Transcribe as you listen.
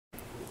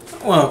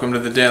Welcome to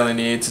the Daily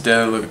Neitz. Today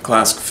I look at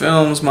classic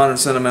films, modern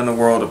cinema, and the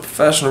world of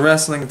professional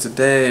wrestling. And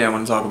today I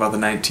want to talk about the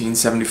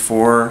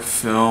 1974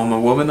 film A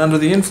Woman Under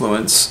the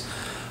Influence,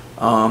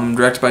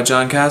 directed by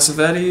John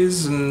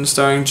Cassavetes and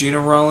starring Gina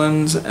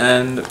Rollins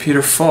and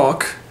Peter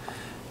Falk.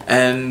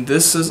 And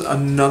this is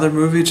another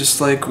movie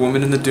just like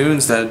Woman in the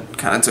Dunes that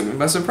kind of took me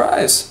by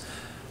surprise.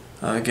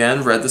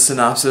 Again, read the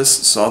synopsis,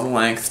 saw the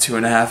length,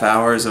 2.5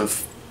 hours of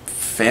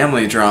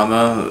family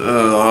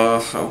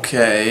drama.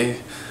 Okay.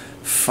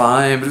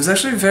 Fine, but it was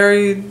actually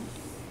very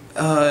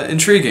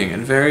intriguing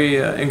and very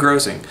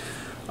engrossing.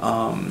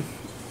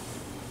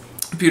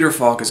 Peter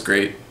Falk is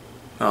great.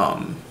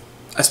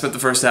 I spent the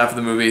first half of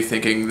the movie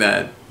thinking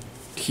that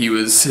he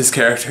was his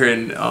character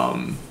in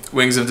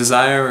Wings of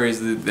Desire, where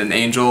he's an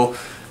angel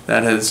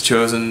that has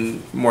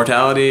chosen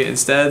mortality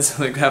instead.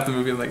 So, like, half the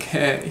movie, I'm like,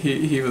 hey,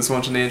 he was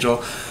once an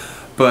angel.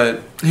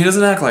 But he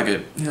doesn't act like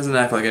it. He doesn't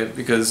act like it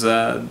because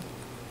I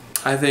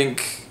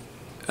think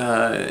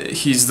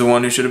he's the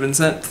one who should have been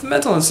sent to the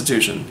mental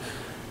institution.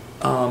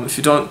 If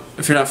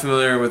you're not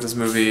familiar with this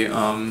movie,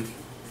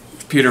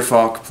 Peter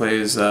Falk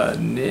plays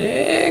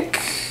Nick.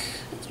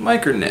 It's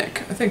Mike or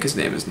Nick? I think his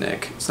name is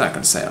Nick. It's not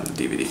going to say on the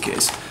DVD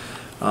case.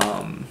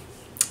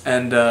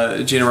 And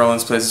Gina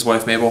Rollins plays his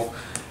wife Mabel,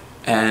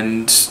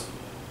 and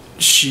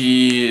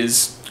she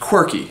is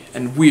quirky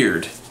and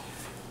weird.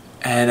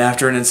 And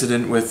after an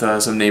incident with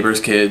some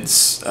neighbors'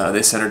 kids,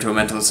 they sent her to a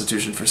mental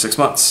institution for 6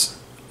 months.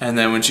 And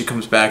then when she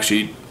comes back,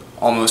 she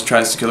almost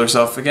tries to kill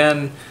herself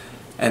again,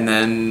 and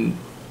then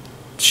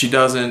she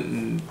doesn't,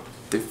 and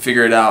they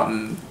figure it out,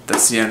 and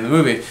that's the end of the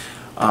movie.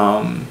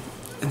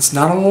 It's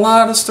not a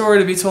lot of story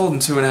to be told in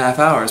 2.5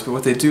 hours, but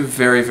what they do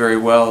very, very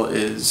well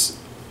is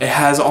it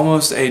has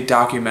almost a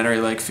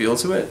documentary-like feel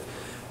to it.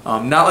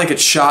 Not like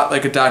it's shot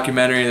like a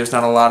documentary, there's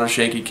not a lot of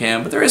shaky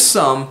cam, but there is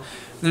some.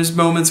 There's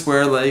moments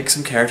where, like,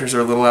 some characters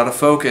are a little out of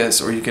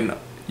focus, or you can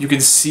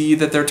see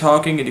that they're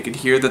talking and you can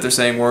hear that they're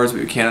saying words,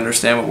 but you can't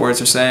understand what words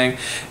they're saying.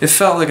 It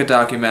felt like a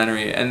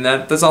documentary, and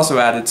that's also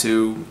added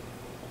to,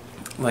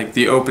 like,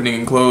 the opening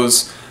and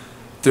close.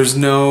 There's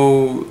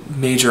no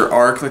major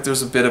arc. Like,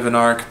 there's a bit of an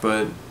arc,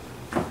 but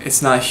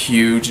it's not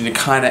huge, and it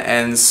kind of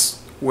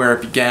ends where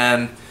it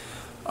began.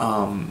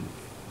 And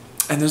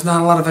there's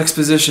not a lot of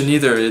exposition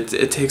either.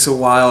 It takes a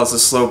while. It's a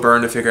slow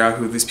burn to figure out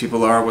who these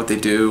people are, what they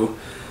do.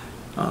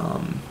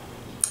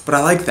 But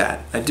I like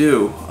that. I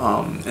do.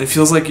 And it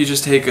feels like you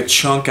just take a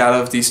chunk out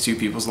of these two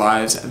people's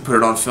lives and put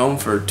it on film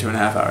for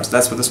 2.5 hours.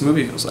 That's what this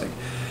movie feels like.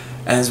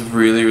 And it's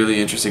really,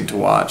 really interesting to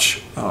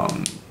watch.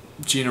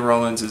 Gina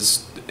Rollins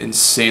is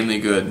insanely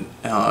good,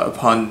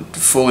 pun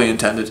fully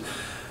intended.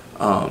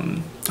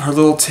 Her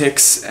little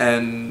tics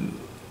and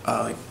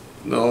like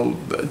little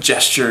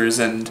gestures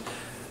and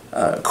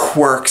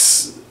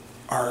quirks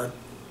are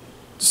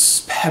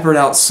peppered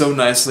out so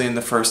nicely in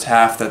the first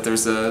half that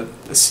there's a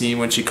scene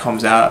when she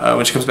comes back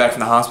from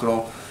the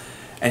hospital,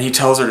 and he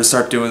tells her to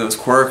start doing those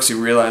quirks. You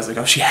realize, like,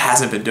 oh, she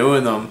hasn't been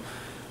doing them.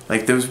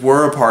 Like, those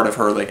were a part of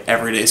her, like,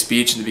 everyday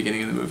speech in the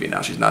beginning of the movie.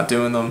 Now she's not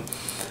doing them.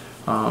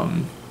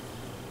 And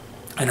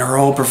her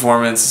whole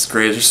performance is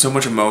great. There's so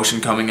much emotion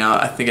coming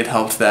out. I think it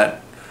helped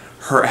that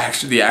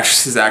the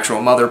actress's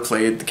actual mother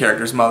played the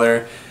character's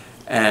mother,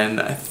 and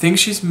I think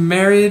she's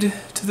married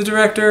to the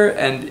director,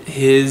 and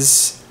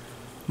his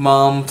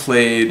mom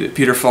played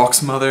Peter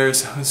Falk's mother,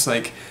 so it's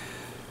like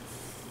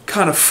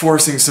kind of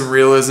forcing some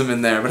realism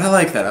in there, but I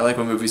like that. I like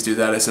when movies do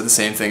that. I said the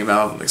same thing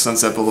about, like,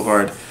 Sunset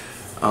Boulevard.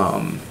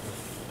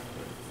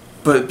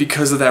 But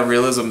because of that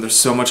realism, there's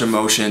so much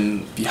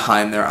emotion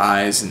behind their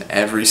eyes in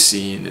every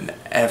scene, and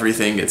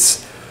everything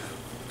gets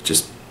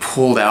just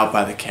pulled out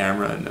by the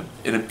camera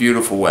in a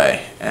beautiful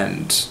way.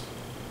 And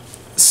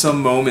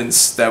some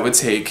moments that would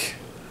take,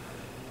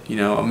 you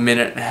know, a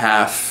minute and a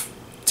half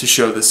to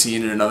show the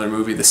scene in another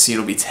movie, the scene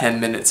will be 10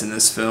 minutes in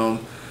this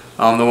film.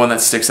 The one that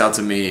sticks out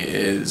to me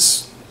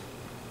is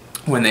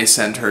when they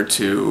send her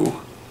to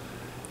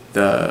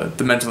the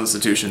mental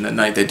institution that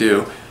night they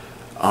do.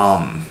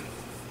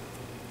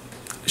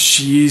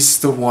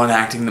 She's the one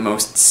acting the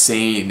most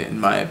sane, in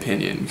my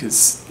opinion,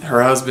 because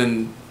her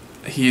husband,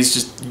 he's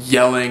just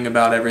yelling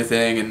about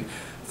everything and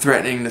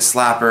threatening to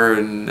slap her,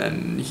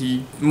 and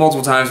he,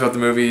 multiple times throughout the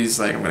movie, he's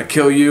like, I'm going to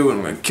kill you, and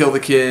I'm going to kill the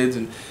kids,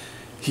 and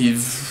he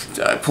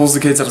pulls the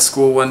kids out of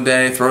school one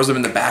day, throws them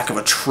in the back of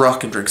a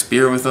truck, and drinks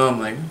beer with them.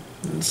 Like,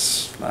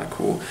 it's not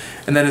cool.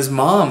 And then his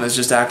mom is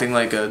just acting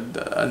like a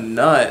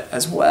nut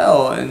as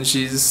well, and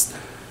she's,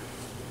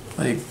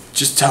 like,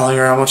 just telling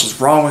her how much is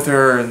wrong with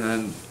her, and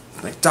then,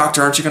 like,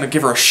 doctor, aren't you going to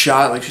give her a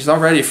shot? Like, she's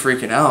already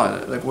freaking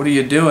out. Like, what are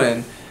you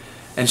doing?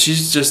 And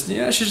she's just, you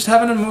know, she's just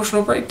having an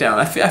emotional breakdown.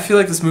 I feel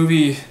like this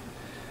movie,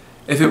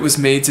 if it was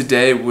made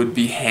today, would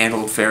be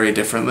handled very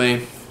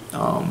differently.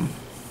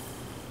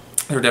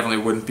 There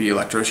definitely wouldn't be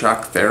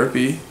electroshock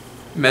therapy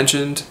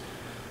mentioned.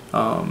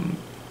 And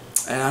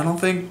I don't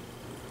think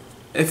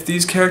if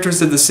these characters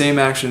did the same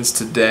actions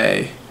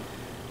today,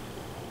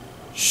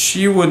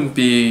 she wouldn't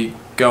be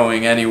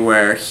going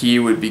anywhere. He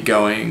would be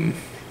going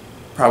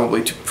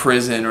probably to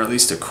prison, or at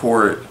least to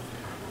court,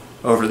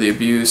 over the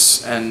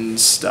abuse and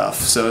stuff.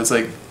 So it's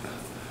like,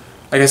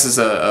 I guess it's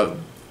the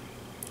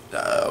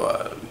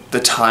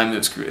time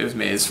it was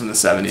made is from the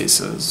 70s,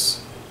 so it's,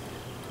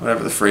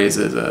 whatever the phrase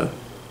is, a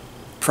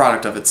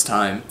product of its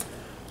time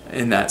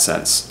in that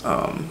sense.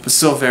 But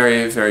still a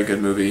very, very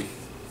good movie.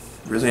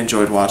 Really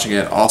enjoyed watching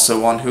it.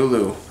 Also on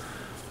Hulu,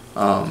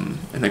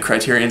 in the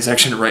Criterion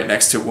section right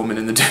next to Woman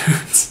in the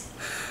Dunes.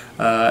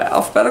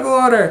 Alphabetical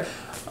order.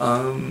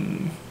 I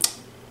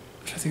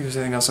think there's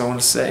anything else I want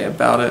to say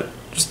about it.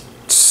 Just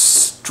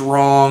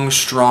strong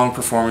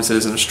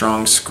performances and a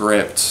strong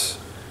script.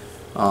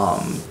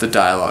 The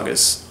dialogue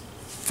is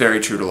very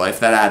true to life.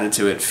 That added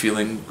to it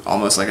feeling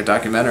almost like a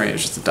documentary.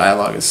 It's just the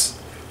dialogue is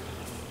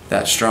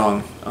that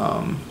strong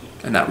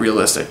and that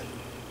realistic.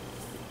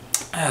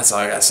 That's all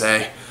I gotta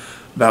say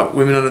about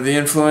Women Under the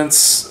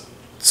Influence.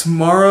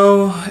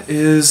 Tomorrow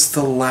is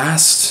the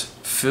last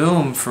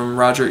film from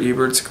Roger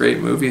Ebert's Great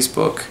Movies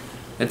book.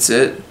 That's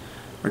it.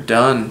 We're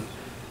done.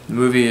 The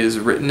movie is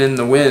written in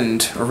the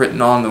wind, or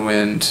written on the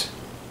wind.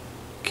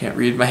 Can't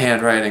read my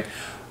handwriting.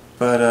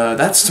 But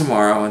that's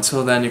tomorrow.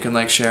 Until then, you can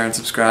like, share, and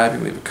subscribe. You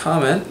can leave a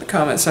comment in the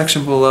comment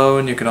section below,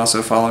 and you can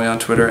also follow me on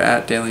Twitter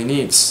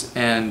 @DailyNeitz.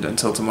 And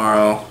until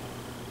tomorrow,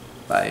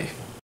 bye.